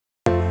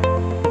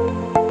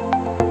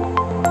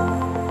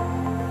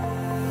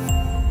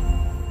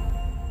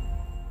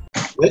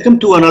Welcome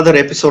to another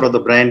episode of the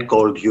brand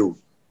called You.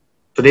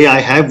 Today I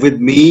have with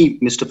me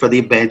Mr.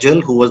 Pradip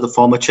Baijal, who was the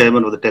former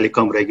chairman of the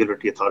Telecom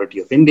Regulatory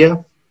Authority of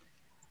India,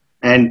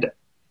 and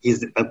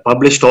he's a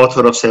published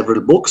author of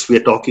several books. We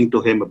are talking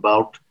to him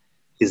about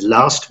his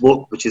last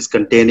book, which is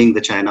containing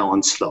the China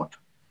Onslaught.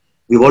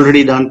 We've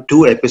already done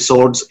 2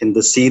 episodes in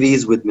the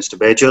series with Mr.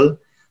 Baijal.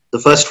 The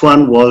first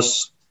one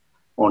was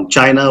on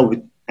China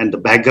and the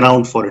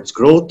background for its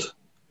growth.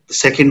 The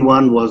second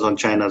one was on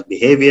China's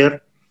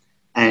behavior.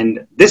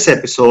 And this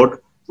episode,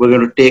 we're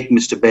going to take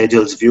Mr.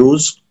 Baijal's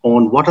views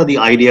on what are the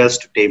ideas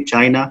to tame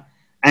China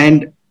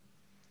and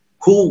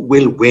who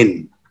will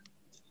win.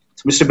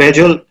 So Mr.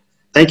 Baijal,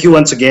 thank you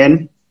once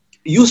again.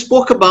 You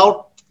spoke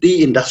about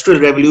the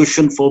Industrial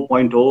Revolution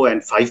 4.0 and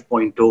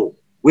 5.0,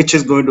 which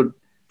is going to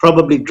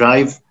probably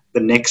drive the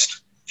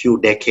next few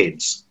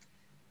decades.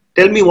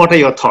 Tell me, what are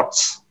your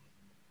thoughts?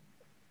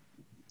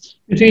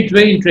 You see, it's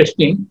very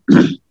interesting.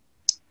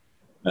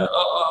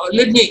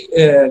 Let me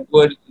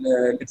go a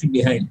little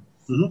behind.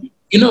 Mm-hmm.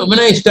 You know, when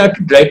I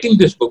started writing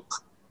this book,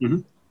 Mm-hmm.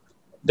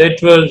 that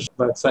was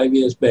about 5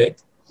 years back,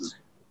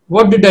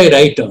 what did I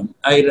write on?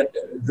 I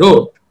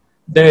wrote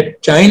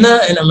that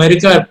China and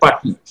America are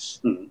partners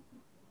Mm-hmm.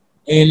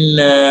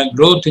 in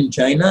growth in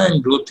China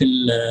and growth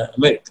in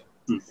America.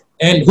 Mm-hmm.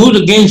 And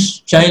who's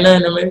against China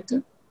and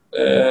America?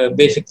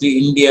 Basically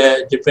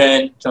India,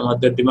 Japan, some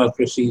other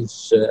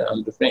democracies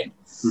on the frame.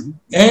 Mm-hmm.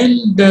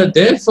 And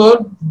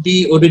therefore,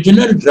 the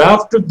original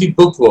draft of the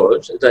book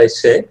was, as I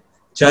said,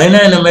 China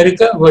and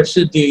America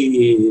versus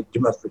the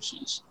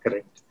democracies.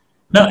 Correct.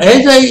 Now,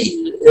 as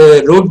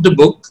I wrote the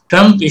book,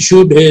 Trump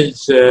issued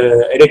his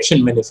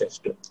election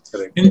manifesto.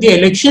 Correct. In the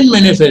election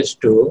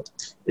manifesto,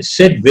 it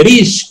said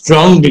very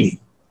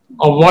strongly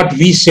of what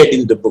we said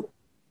in the book.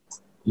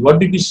 What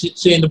did we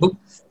say in the book?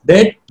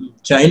 That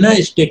China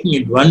is taking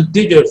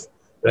advantage of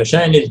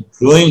Russia and is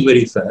growing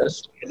very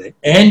fast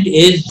and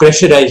is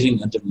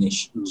pressurizing other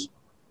nations.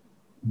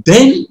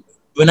 Then,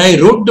 when I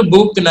wrote the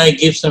book and I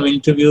gave some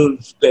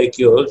interviews like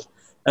yours,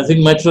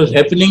 nothing much was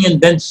happening, and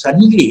then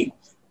suddenly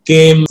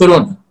came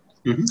Corona.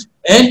 Mm-hmm.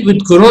 And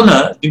with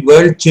Corona, the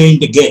world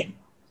changed again.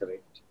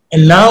 Correct.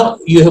 And now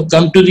you have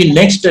come to the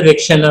next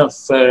election of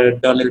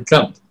Donald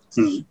Trump.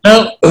 Mm-hmm.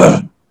 Now,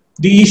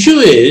 the issue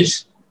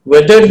is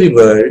whether the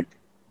world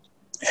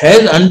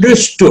has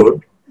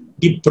understood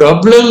the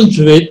problems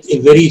with a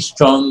very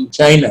strong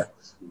China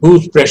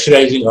who's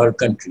pressurizing all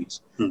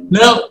countries. Mm-hmm.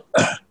 Now,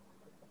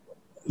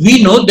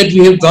 we know that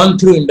we have gone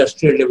through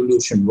Industrial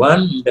Revolution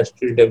 1,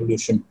 Industrial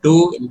Revolution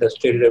 2,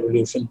 Industrial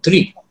Revolution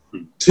 3.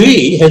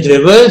 3 has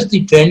reversed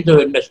the trend of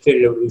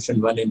Industrial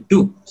Revolution 1 and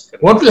 2.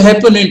 What will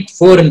happen in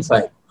 4 and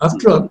 5?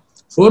 After all,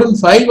 4 and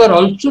 5 are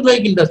also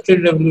like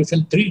Industrial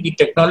Revolution 3. The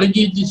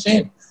technology is the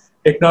same.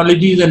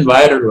 Technology is in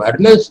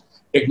wireless,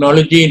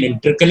 technology in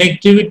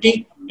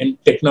interconnectivity, and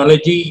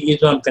technology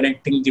is on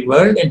connecting the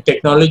world, and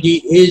technology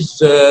is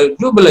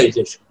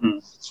globalization.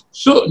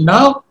 So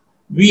now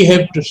we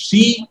have to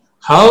see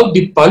how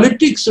the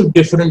politics of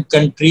different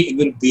countries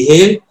will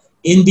behave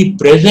in the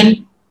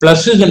present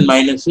pluses and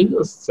minuses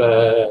of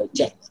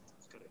China.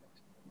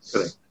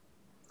 Correct.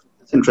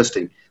 That's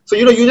interesting. So,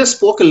 you just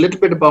spoke a little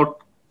bit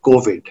about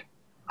COVID.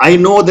 I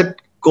know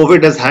that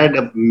COVID has had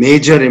a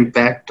major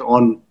impact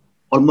on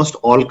almost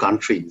all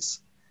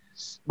countries.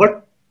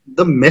 But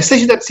the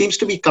message that seems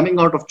to be coming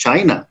out of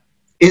China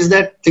is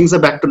that things are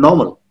back to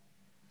normal.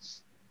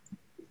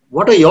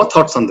 What are your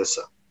thoughts on this,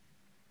 sir?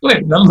 Well,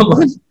 number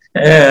one,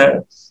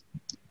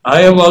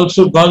 I have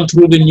also gone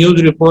through the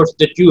news reports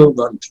that you have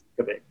gone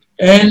through. Correct.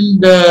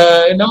 And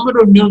a number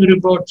of news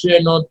reports say,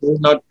 no, this is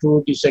not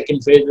true, the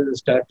second phase has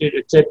started,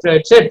 etc.,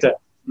 etc.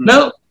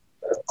 Now,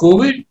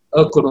 COVID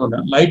or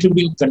Corona might have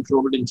been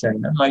controlled in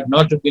China, might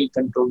not have been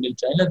controlled in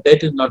China.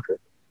 That is not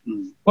relevant.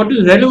 What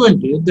is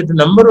relevant is that a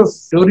number of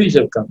stories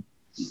have come,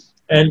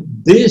 and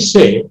they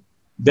say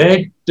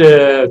that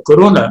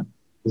Corona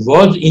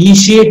was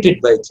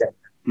initiated by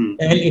China,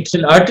 and it's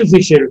an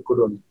artificial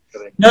Corona.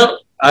 Correct. Now,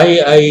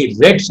 I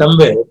read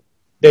somewhere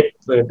that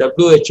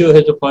WHO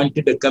has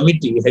appointed a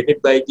committee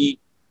headed by the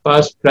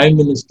past Prime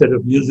Minister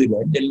of New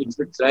Zealand, and which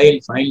will try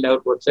and find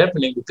out what's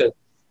happening, because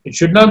it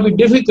should not be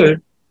difficult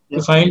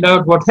to find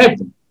out what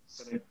happened.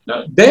 Correct.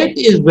 Now, that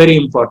is very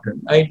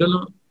important. I don't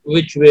know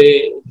which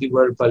way the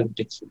world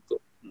politics will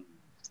go.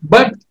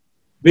 But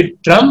with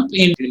Trump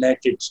in the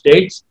United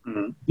States,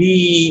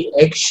 the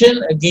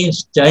action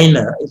against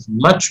China is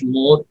much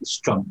more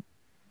strong.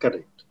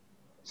 Correct.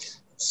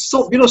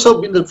 So,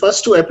 so in the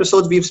first 2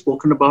 episodes, we've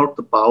spoken about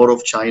the power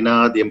of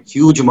China, the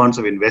huge amounts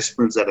of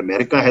investments that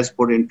America has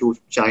put into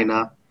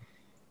China.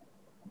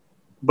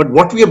 But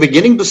what we are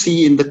beginning to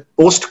see in the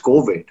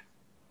post-COVID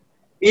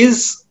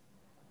is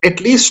at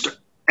least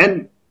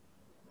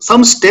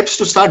some steps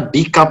to start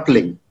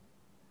decoupling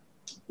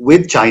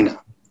with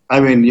China. I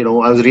mean, I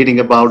was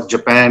reading about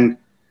Japan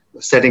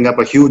setting up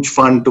a huge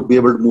fund to be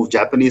able to move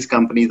Japanese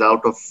companies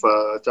out of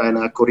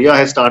China. Korea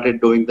has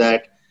started doing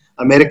that.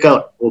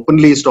 America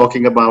openly is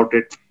talking about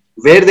it.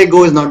 Where they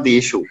go is not the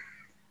issue.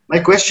 My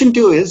question to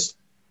you is,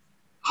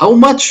 how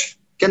much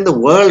can the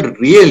world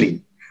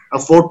really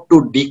afford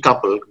to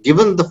decouple,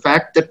 given the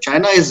fact that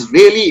China is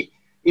really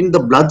in the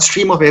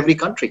bloodstream of every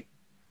country?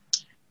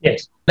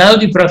 Yes. Now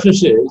the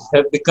processes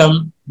have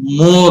become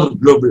more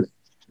global.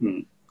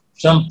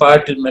 Some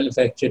part is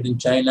manufactured in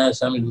China,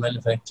 some is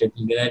manufactured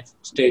in the United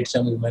States,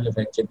 some is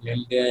manufactured in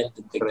India, and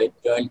they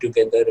get joined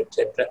together,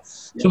 etc.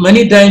 So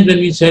many times when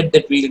we said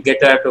that we'll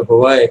get out of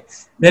Hawaii,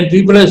 then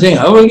people are saying,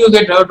 how will you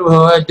get out of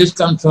Hawaii? This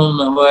comes from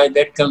Hawaii,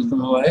 that comes from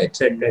Hawaii,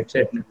 etc.,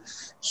 etc.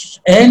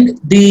 And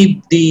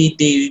the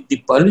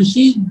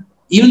policy,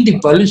 even the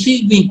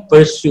policies being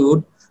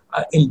pursued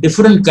in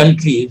different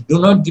countries do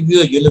not give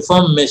you a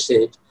uniform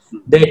message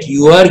that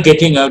you are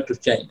getting out of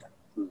China.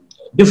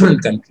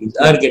 Different countries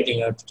are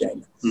getting out of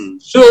China.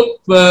 So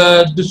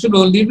this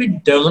will only be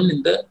determined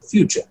in the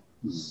future.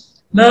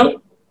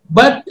 Now,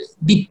 but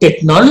the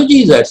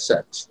technologies are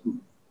such,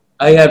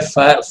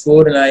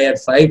 IR4 and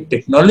IR5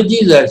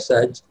 technologies are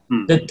such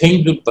that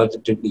things will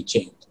positively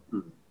change.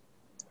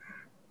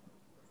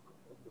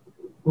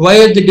 Why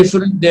are they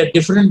different? They are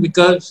different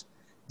because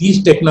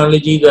these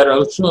technologies are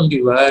also on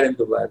the wire and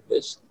the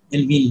wireless.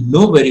 And we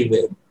know very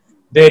well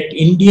that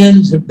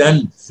Indians have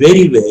done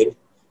very well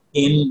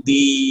in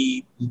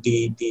the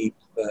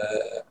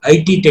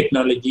IT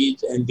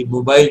technologies and the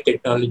mobile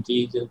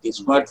technologies and the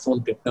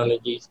smartphone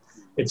technologies,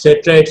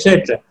 etc.,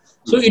 etc.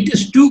 So it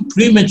is too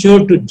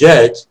premature to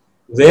judge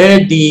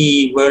where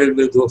the world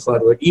will go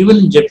forward. Even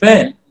in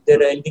Japan, there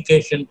are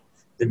indications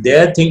that they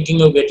are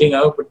thinking of getting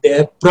out, but they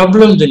have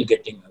problems in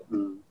getting out.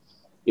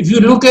 If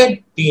you look at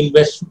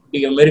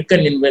the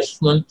American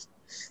investment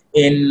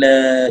in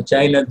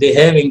China, they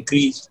have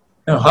increased.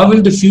 Now, how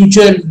will the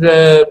future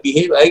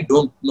behave? I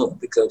don't know,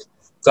 because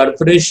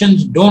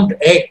corporations don't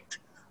act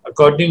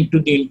according to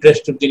the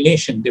interest of the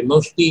nation. They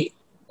mostly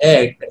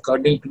act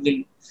according to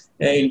the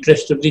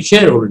interest of the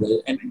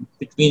shareholder, and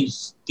which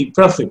means the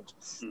profit.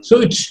 So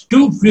it's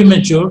too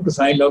premature to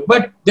find out.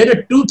 But there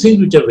are two things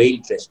which are very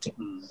interesting.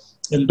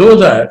 And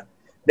those are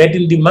that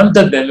in the month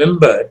of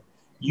November,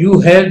 you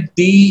have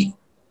the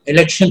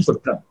election for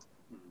Trump.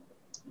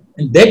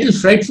 And that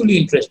is frightfully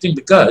interesting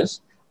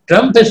because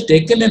Trump has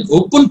taken an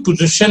open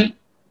position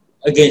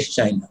against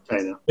China.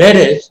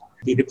 Whereas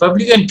the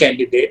Republican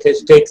candidate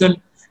has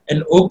taken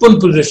an open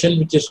position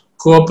which is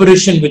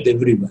cooperation with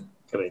everyone.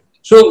 Correct.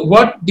 So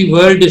what the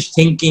world is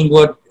thinking,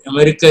 what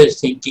America is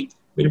thinking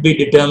will be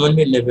determined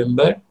in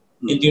November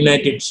in the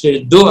United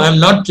States. Though I'm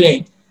not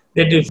saying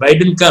that if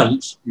Biden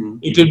comes,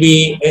 it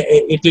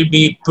will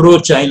be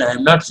pro-China.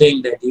 I'm not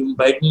saying that. Even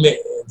Biden may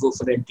go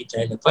for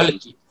anti-China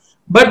policy.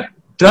 But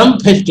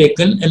Trump has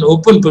taken an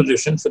open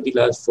position for the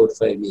last 4 or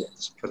 5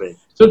 years. Correct.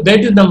 So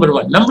that is number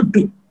one. Number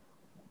two,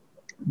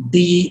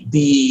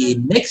 the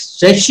next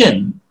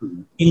session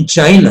in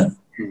China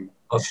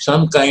of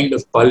some kind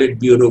of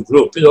Politburo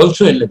group is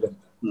also in November.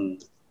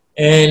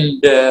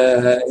 And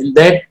in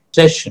that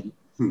session,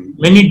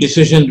 many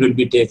decisions will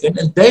be taken,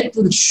 and that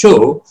will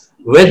show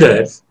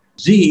whether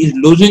Xi is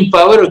losing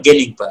power or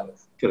gaining power.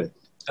 Correct.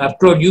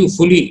 After all, you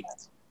fully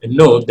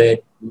know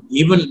that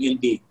even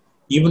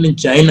in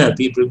China,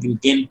 people can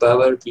gain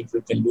power,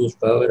 people can lose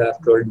power.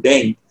 After all,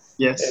 Deng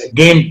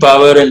gained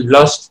power and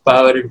lost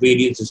power at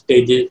various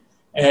stages.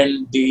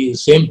 And the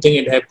same thing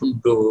had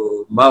happened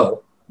to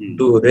Mao,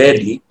 though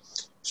rarely.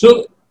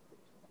 So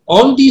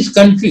all these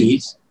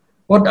countries,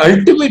 what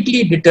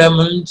ultimately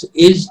determines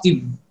is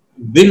the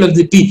will of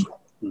the people.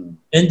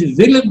 And the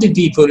will of the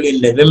people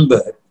in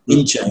November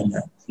in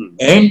China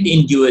and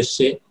in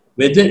USA,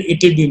 whether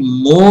it will be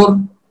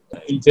more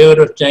in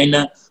favor of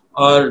China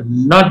or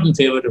not in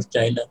favor of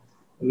China,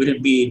 will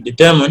be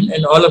determined,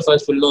 and all of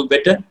us will know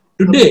better.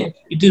 Today,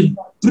 it is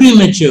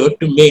premature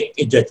to make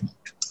a judgment.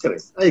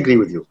 Correct. I agree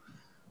with you.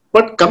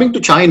 But coming to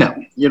China,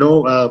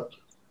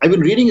 I've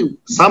been reading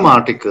some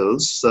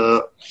articles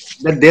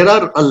that there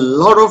are a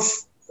lot of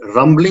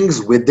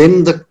rumblings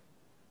within the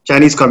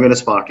Chinese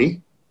Communist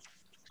Party,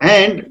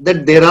 and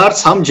that there are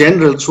some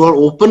generals who are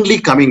openly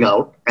coming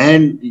out,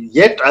 and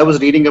yet I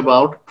was reading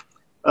about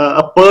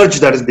a purge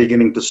that is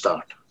beginning to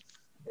start.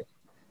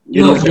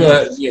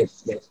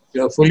 Yes,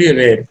 you are fully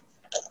aware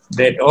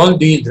that all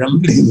these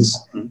rumblings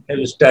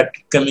have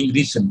started coming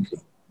recently.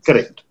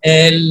 Correct.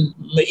 And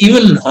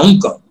even in Hong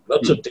Kong,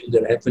 lots of things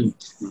are happening.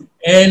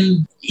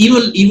 And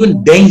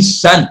even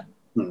Deng's son,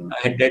 I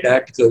had read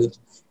articles,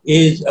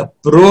 is a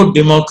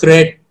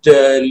pro-democrat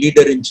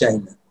leader in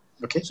China.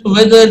 Okay. So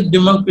whether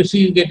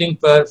democracy is getting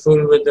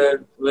powerful,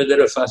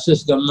 whether a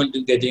fascist government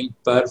is getting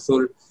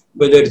powerful,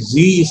 whether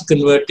Xi is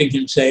converting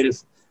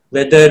himself,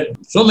 whether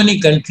so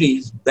many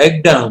countries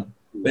back down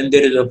when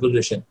there is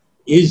opposition.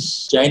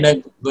 Is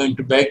China going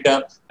to back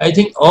down? I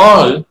think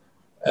all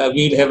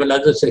we'll have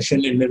another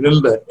session in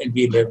November and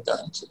we'll have the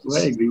answers.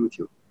 I agree with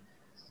you.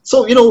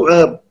 So,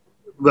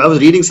 I was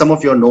reading some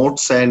of your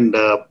notes, and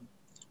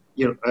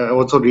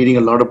also reading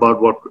a lot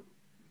about what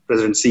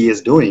President Xi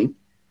is doing.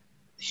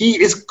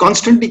 He is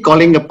constantly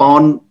calling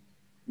upon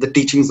the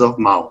teachings of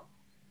Mao,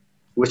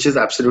 which is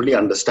absolutely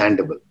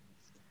understandable.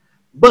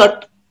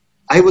 But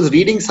I was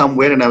reading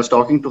somewhere, and I was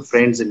talking to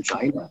friends in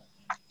China,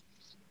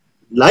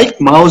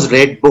 like Mao's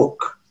Red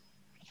Book,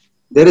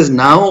 there is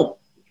now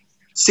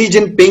Xi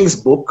Jinping's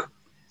book,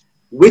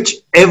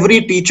 which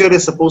every teacher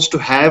is supposed to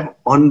have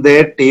on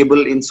their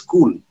table in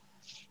school.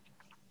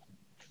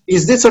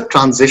 Is this a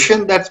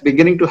transition that's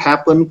beginning to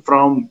happen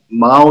from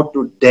Mao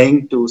to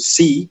Deng to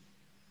Xi,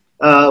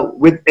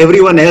 with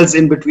everyone else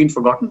in between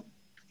forgotten?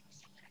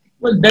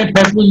 Well, that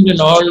happens in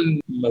all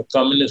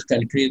communist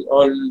countries,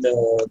 all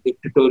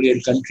dictatorial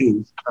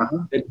countries,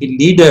 that the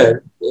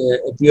leader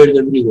appears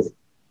everywhere.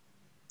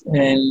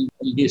 And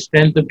the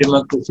strength of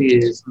democracy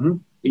is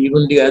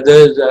even the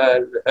others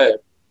are heard.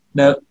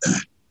 Now,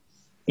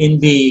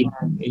 even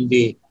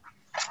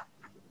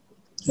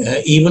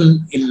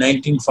in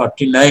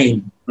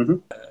 1949,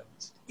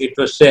 it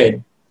was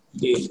said,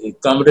 the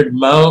Comrade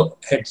Mao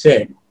had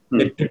said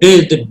that today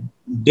is the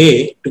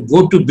day to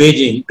go to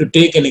Beijing to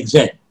take an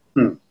exam.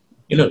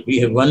 You know, we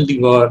have won the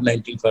war,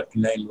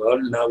 1949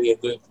 war, now we are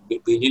going to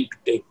Beijing to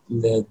take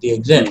the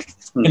exam.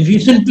 And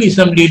recently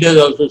some leaders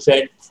also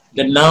said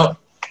that now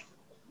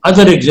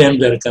other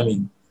exams are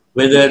coming,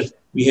 whether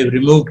we have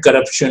removed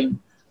corruption,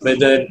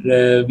 whether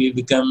we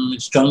become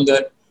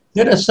stronger.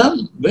 There are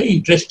some very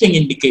interesting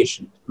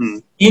indications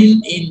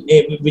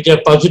which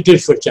are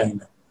positive for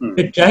China.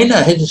 That China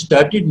has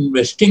started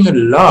investing a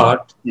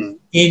lot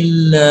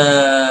in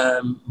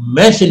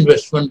mass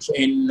investments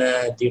in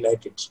the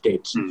United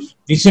States.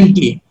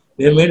 Recently,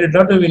 they have made a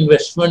lot of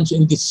investments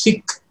in the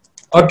Sikh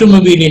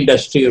automobile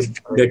industry of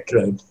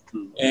Detroit.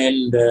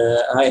 And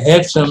I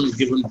have some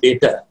given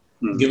data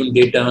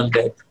on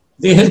that.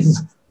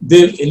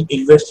 They've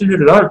invested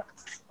a lot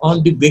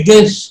on the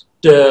biggest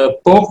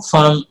pork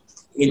farm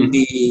in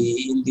the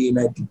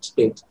United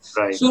States.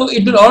 Right. So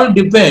it will all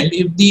depend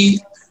if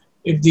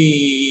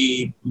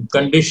the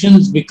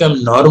conditions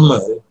become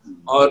normal,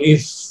 or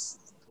if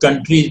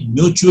countries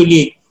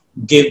mutually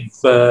give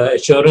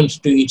assurance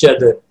to each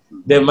other.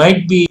 There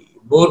might be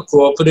more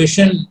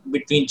cooperation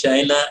between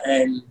China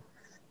and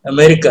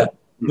America,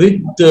 with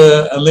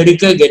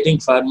America getting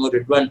far more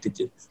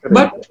advantages.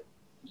 But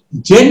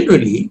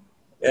generally,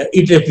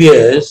 it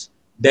appears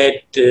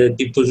that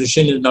the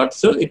position is not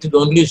so. It is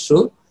only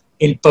so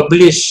in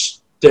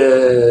published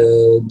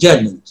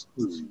journals.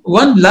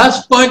 One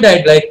last point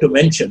I'd like to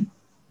mention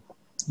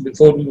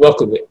before we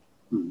walk away.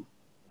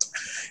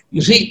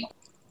 You see,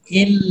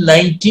 in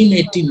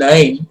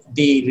 1989,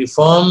 the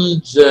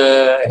reforms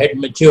had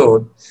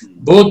matured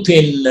both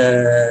in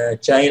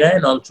China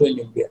and also in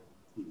India.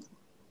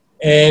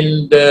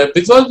 And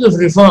because of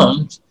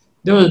reforms,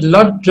 there was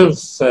lots of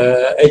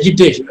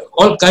agitation,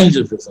 all kinds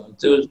of reforms.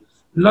 There was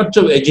lots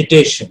of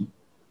agitation,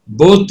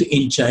 both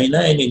in China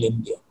and in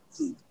India.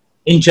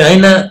 In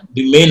China,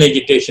 the main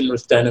agitation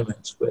was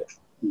Tiananmen Square.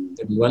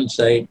 On one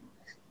side,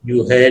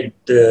 you had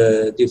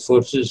the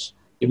forces,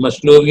 the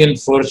Maslowian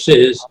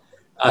forces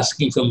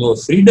asking for more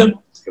freedom.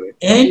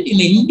 And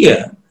in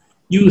India,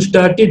 you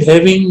started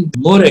having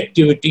more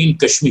activity in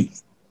Kashmir.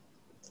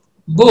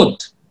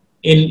 Both.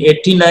 In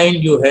 89,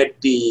 you had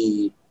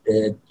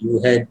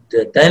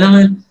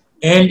Tiananmen,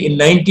 and in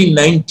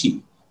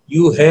 1990,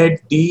 you had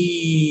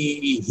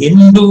the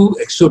Hindu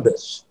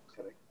exodus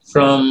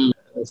from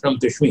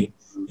Kashmir.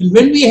 And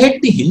when we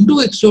had the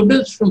Hindu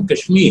exodus from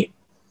Kashmir,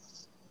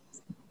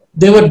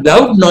 there were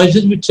loud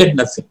noises which said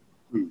nothing.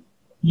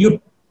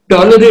 You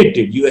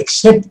tolerated, you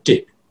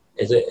accepted,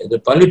 as a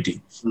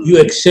polity, you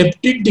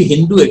accepted the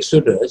Hindu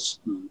exodus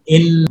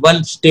in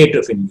one state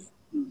of India.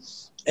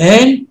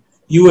 And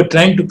you were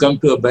trying to come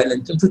to a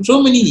balance. And for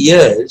so many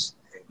years,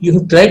 you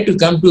have tried to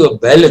come to a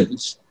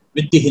balance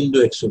with the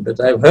Hindu exodus.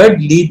 I've heard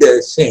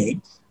leaders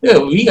saying,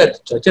 we are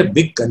such a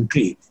big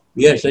country,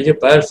 we are such a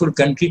powerful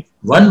country,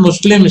 one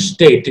Muslim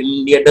state in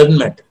India doesn't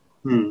matter.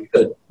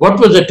 Because what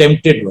was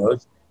attempted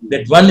was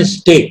that one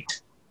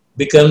state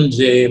becomes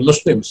a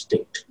Muslim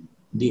state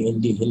in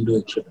the Hindu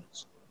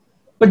exodus.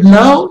 But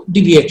now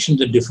the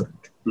reactions are different.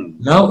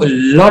 Now a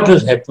lot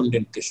has happened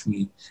in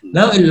Kashmir.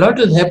 Now a lot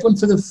has happened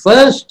for the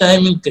first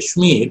time in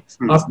Kashmir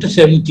after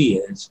 70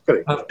 years.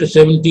 After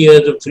 70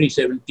 years of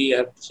 370,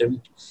 after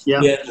 70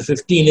 years of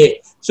 15A.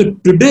 So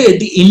today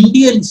the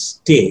Indian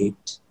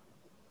state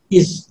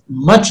is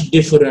much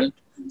different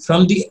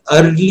from the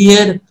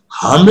earlier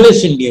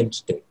harmless Indian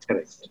state.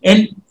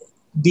 And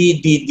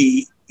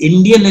the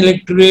Indian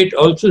electorate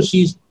also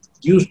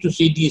used to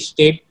see the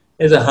state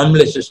as a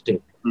harmless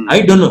state.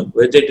 I don't know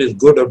whether it is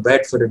good or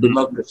bad for a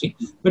democracy,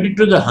 but it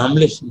was a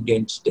harmless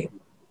Indian state.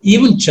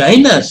 Even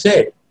China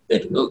said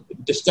that, look,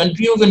 this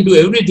country you can do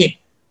everything.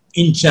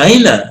 In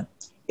China,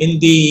 in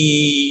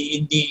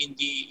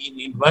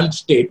one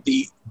state,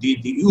 the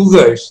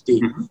Uyghurs,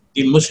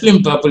 the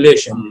Muslim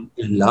population,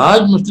 the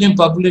large Muslim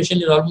population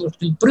is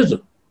almost in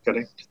prison.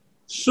 Correct.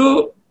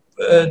 So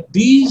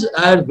these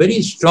are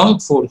very strong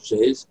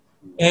forces,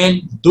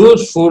 and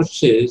those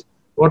forces,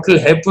 what will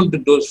happen to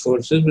those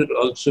forces will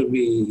also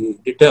be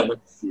determined.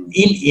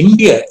 In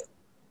India,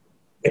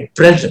 at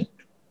present,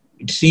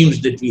 it seems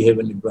that we have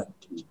an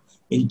advantage.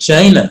 In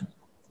China,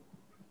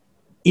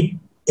 it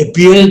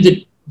appears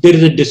that there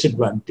is a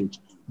disadvantage.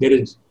 There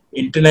is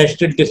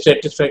international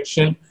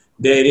dissatisfaction.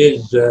 there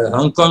is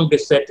Hong Kong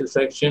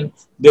dissatisfaction,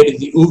 there is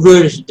the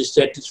Uyghurs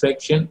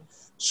dissatisfaction.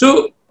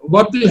 So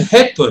what will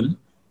happen,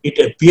 it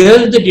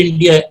appears that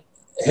India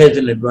has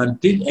an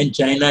advantage and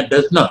China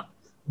does not.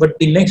 But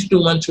the next 2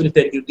 months will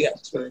tell you the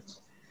answer.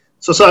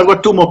 So I've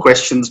got two more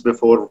questions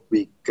before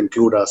we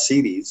conclude our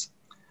series.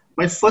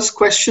 My first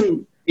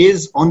question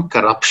is on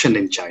corruption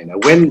in China.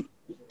 When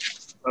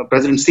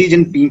President Xi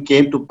Jinping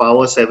came to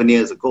power 7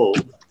 years ago,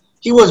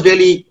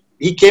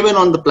 he came in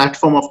on the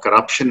platform of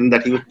corruption and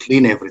that he would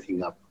clean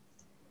everything up.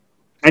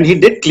 And he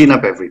did clean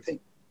up everything.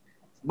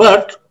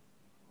 But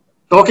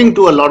talking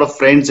to a lot of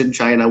friends in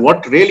China,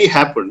 what really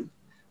happened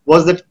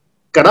was that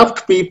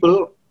corrupt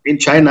people in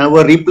China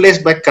were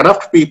replaced by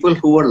corrupt people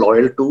who were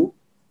loyal to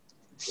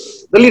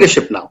the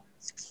leadership now.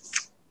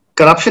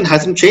 Corruption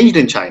hasn't changed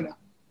in China.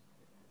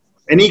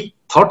 Any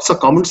thoughts or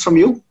comments from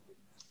you?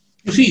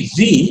 You see,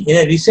 Xi, in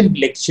a recent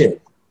lecture,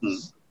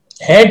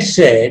 had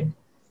said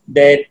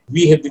that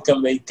we have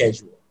become very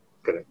casual.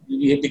 Correct.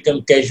 We have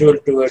become casual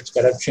towards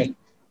corruption,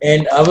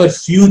 and our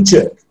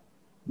future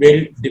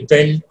will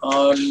depend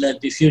on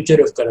the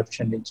future of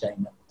corruption in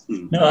China.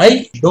 Now,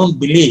 I don't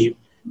believe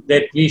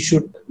that we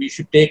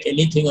should take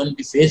anything on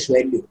the face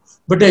value.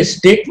 But a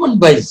statement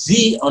by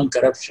Xi on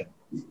corruption,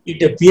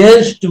 it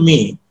appears to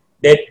me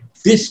that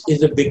this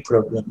is a big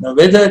problem. Now,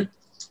 whether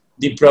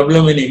the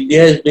problem in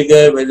India is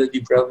bigger, whether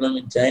the problem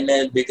in China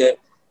is bigger,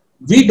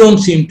 we don't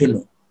seem to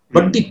know.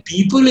 But the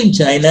people in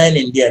China and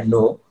India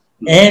know.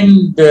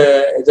 And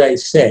as I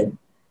said,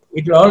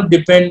 it will all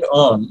depend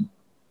on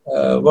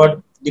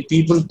what the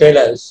people tell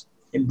us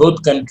in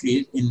both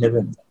countries in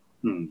November.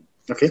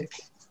 Okay.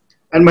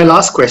 And my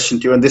last question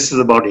to you, and this is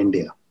about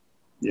India.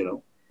 You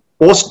know,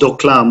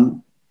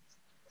 post-Doklam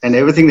and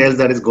everything else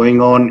that is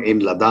going on in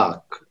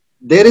Ladakh,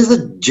 there is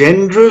a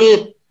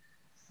general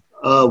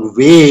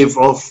wave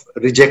of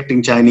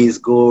rejecting Chinese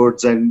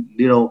goods and,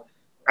 you know,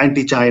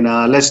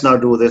 anti-China, let's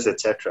not do this,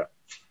 etc.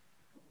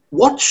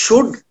 What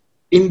should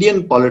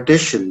Indian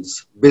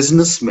politicians,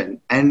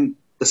 businessmen, and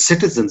the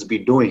citizens be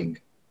doing,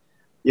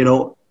 you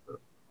know,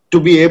 to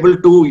be able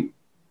to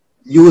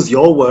use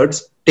your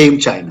words, tame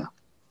China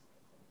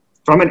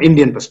from an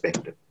Indian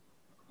perspective?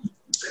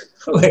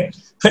 Well,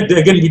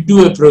 there can be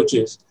two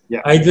approaches.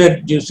 Yeah.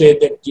 Either you say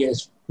that,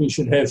 yes, we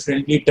should have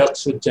friendly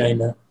talks with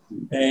China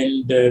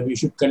and we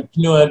should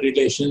continue our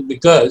relations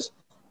because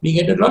we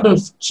get a lot of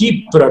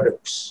cheap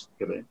products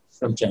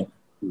from China.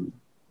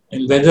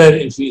 And whether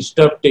if we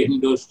stop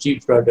taking those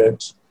cheap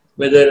products,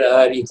 whether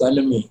our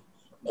economy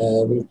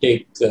will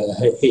take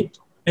a hit.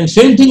 And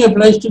same thing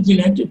applies to the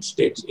United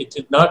States. It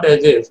is not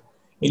as if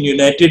in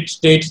United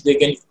States they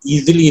can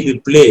easily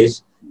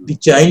replace the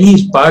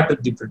Chinese part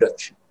of the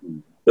production.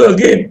 So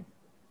again,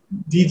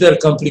 these are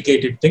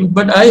complicated things,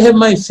 but I have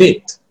my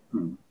faith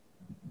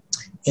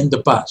in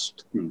the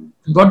past.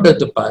 What does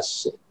the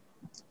past say?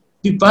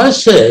 The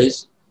past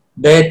says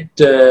that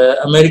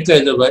America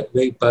is a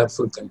very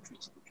powerful country.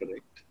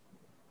 Correct.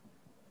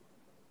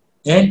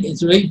 And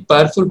it's a very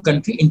powerful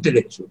country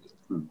intellectually.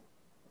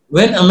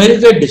 When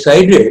America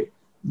decided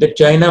that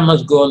China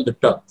must go on the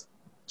top,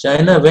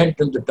 China went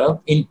on the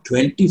top in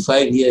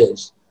 25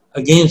 years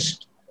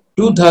against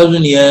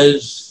 2000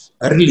 years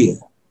earlier.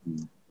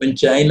 When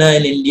China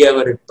and India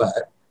were at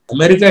par,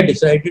 America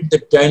decided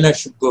that China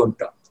should go on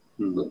top.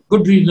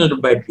 Good reason or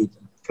bad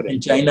reason.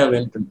 And China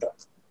went on top.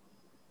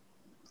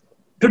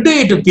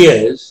 Today it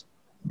appears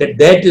that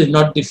that is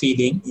not the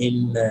feeling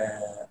in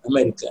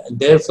America. And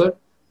therefore,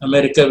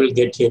 America will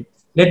get hit.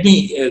 Let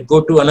me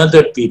go to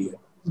another period.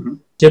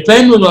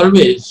 Japan was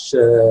always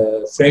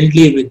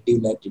friendly with the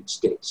United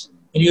States.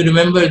 And you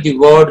remember the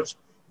wars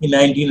in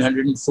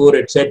 1904,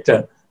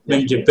 etc.,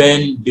 when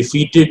Japan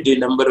defeated a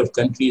number of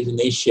countries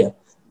in Asia,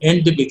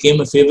 and they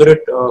became a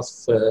favorite of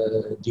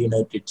the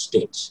United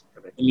States.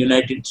 And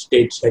United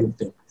States helped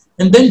them.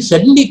 And then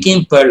suddenly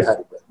came Pearl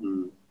Harbor.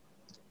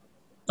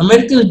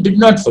 Americans did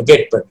not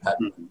forget Pearl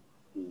Harbor.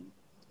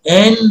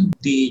 And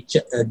the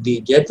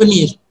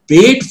Japanese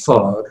paid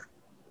for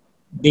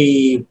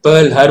the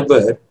Pearl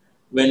Harbor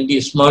when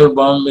the small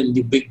bomb and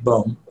the big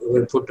bomb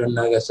were put on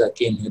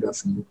Nagasaki and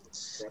Hiroshima.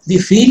 The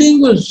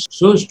feeling was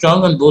so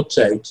strong on both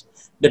sides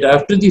that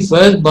after the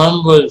first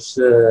bomb was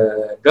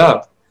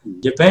dropped,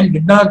 Japan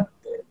did not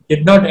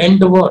end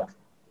the war.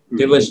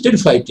 They were still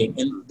fighting,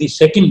 and the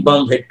second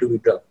bomb had to be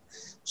dropped.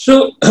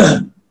 So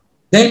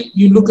then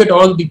you look at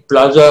all the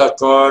Plaza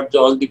Accords,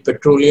 all the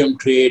petroleum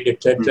trade,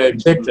 etc.,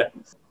 etc.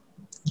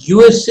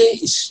 USA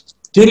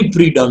still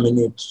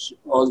predominates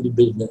all the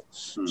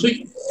business. So,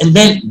 and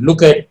then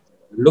look at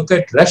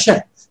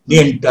Russia. The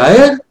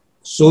entire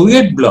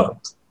Soviet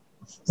bloc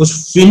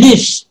was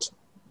finished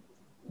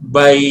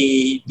by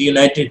the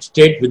United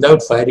States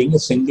without firing a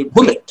single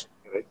bullet.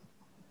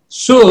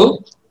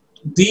 So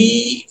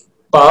the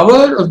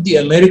power of the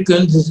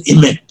Americans is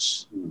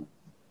immense.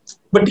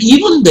 But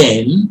even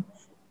then,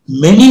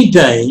 many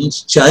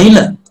times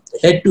China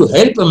had to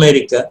help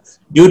America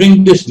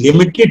during this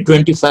limited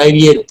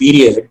 25-year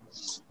period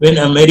when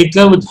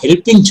America was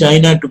helping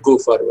China to go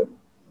forward.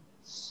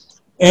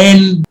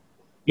 And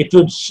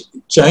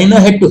China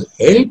had to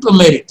help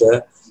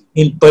America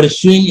in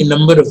pursuing a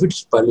number of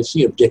its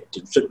policy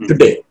objectives. So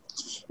today,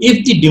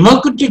 if the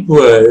democratic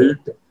world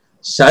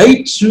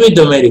sides with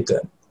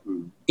America,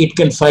 it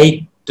can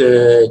fight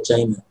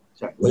China.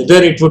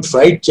 Whether it would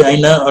fight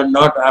China or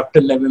not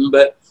after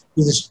November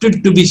is still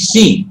to be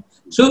seen.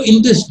 So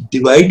in this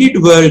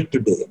divided world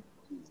today,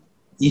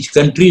 each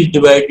country is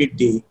divided,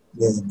 the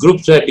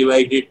groups are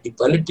divided, the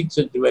politics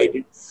are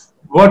divided.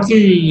 What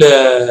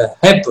will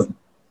happen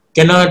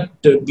cannot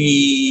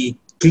be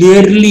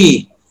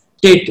clearly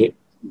stated,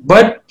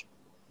 but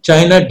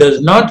China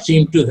does not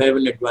seem to have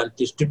an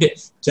advantage today.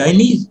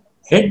 Chinese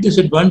had this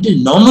advantage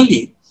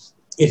normally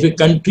if a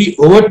country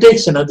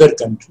overtakes another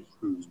country,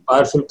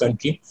 powerful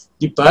country.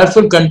 The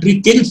powerful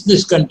country kills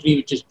this country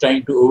which is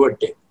trying to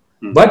overtake.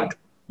 But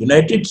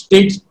United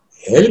States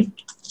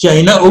helped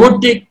China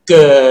overtake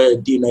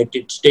the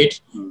United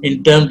States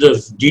in terms of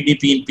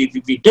GDP and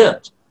PPP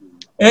terms.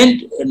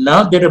 And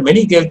now there are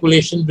many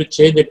calculations which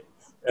say that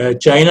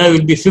China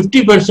will be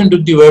 50%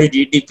 of the world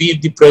GDP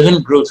if the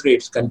present growth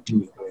rates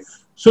continue.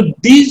 So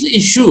these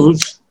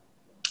issues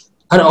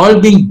are all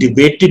being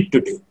debated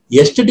today.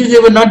 Yesterday they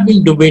were not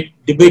being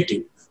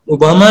debated.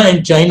 Obama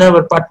and China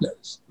were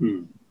partners.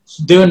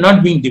 So they were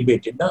not being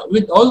debated. Now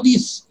with all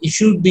these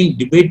issues being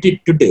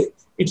debated today,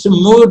 it's a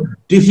more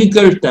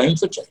difficult time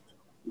for China.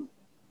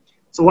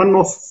 So one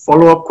more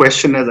follow-up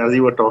question as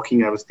you were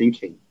talking, I was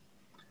thinking.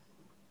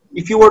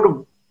 If you were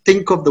to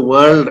think of the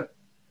world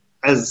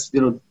as,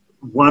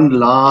 one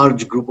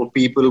large group of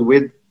people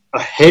with a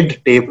head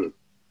table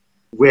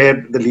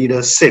where the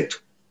leaders sit,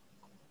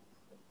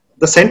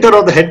 the center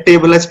of the head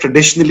table has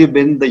traditionally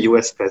been the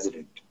US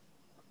president.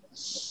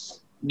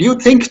 Do you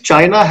think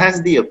China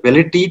has the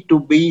ability to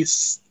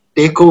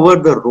take over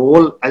the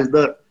role as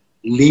the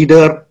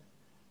leader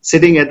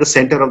sitting at the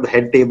center of the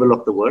head table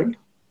of the world?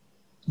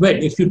 Well,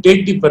 if you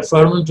take the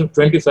performance of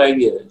 25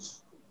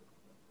 years,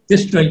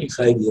 this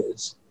 25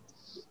 years,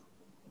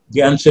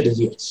 the answer is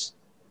yes.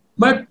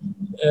 But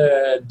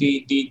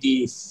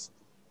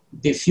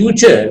the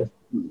future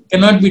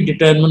cannot be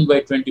determined by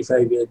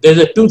 25 years. There's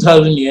a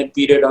 2000-year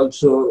period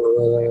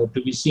also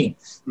to be seen.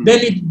 Then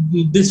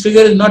this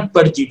figure is not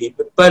per GDP,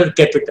 but per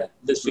capita.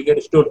 This figure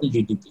is total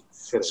GDP.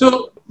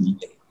 So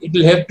it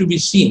will have to be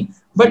seen.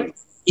 But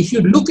if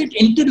you look at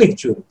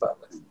intellectual power,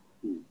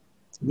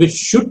 which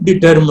should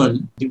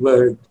determine the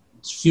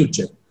world's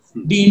future,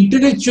 the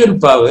intellectual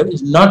power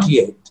is not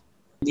yet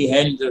in the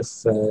hands of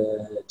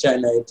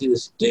China. It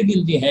is still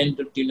in the hands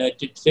of the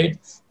United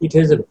States. It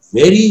has a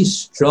very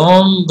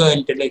strong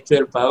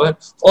intellectual power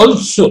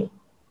also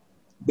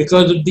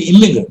because of the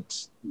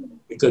immigrants.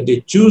 Because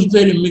they choose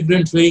their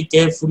immigrants very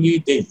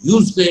carefully, they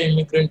use their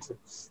immigrants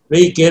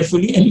very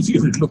carefully. And if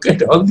you look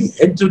at all the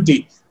heads of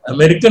the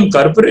American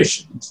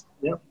corporations,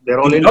 they're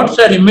all lots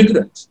are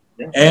immigrants.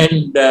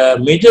 And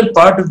major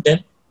part of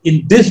them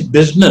in this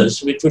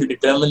business, which will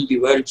determine the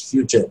world's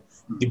future,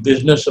 the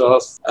business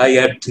of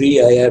IR3,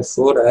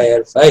 IR4,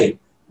 IR5,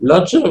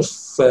 lots of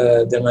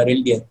them are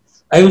Indian.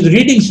 I was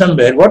reading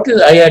somewhere, what is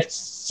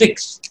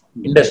IR6,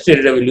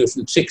 Industrial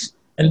Revolution 6?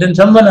 And then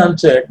someone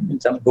answered, in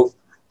some book,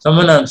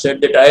 someone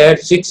answered that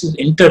IR6 is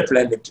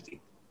interplanetary.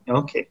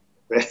 Okay.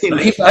 Now,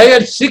 if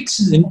IR6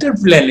 is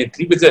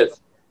interplanetary, because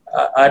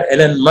our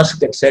Elon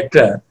Musk,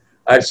 etc.,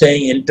 are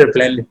saying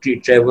interplanetary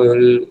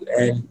travel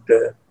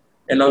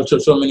and also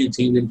so many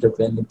things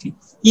interplanetary.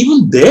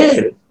 Even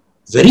there,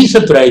 very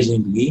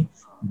surprisingly,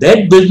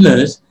 that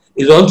business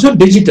is also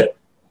digital.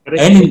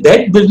 And in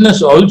that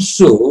business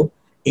also,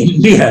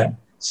 India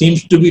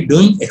seems to be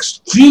doing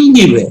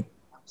extremely well.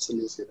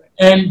 Absolutely right.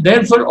 And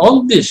therefore,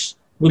 all this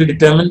will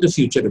determine the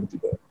future of the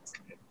world.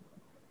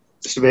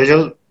 Mr.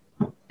 Baijal,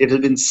 it has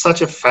been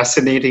such a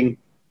fascinating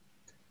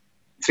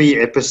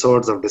 3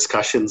 episodes of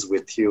discussions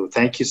with you.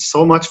 Thank you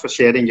so much for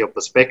sharing your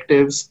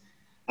perspectives.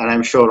 And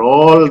I'm sure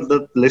all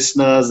the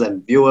listeners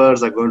and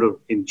viewers are going to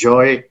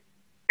enjoy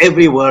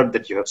every word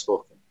that you have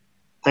spoken.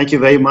 Thank you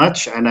very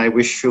much. And I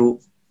wish you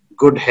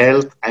good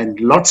health and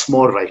lots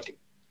more writing.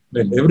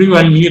 Well,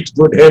 everyone needs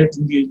good health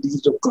in the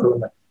days of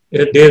Corona.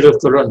 Days of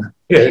Corona.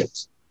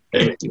 Yes.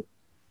 Thank you.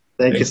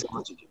 Thank you so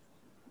much.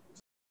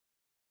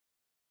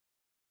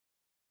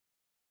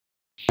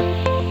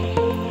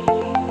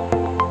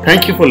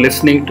 Thank you for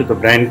listening to The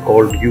Brand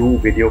Called You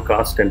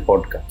videocast and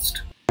podcast,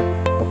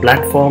 a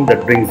platform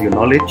that brings you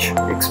knowledge,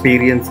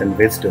 experience and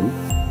wisdom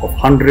of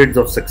hundreds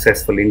of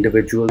successful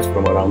individuals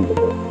from around the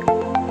world.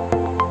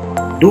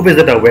 Do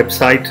visit our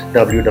website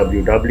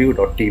www.tbcy.in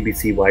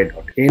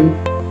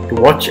to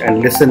watch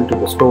and listen to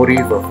the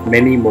stories of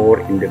many more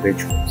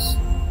individuals.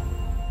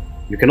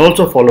 You can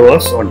also follow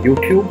us on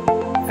YouTube,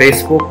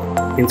 Facebook,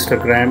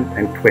 Instagram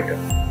and Twitter.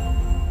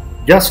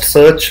 Just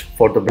search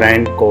for The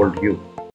Brand Called You.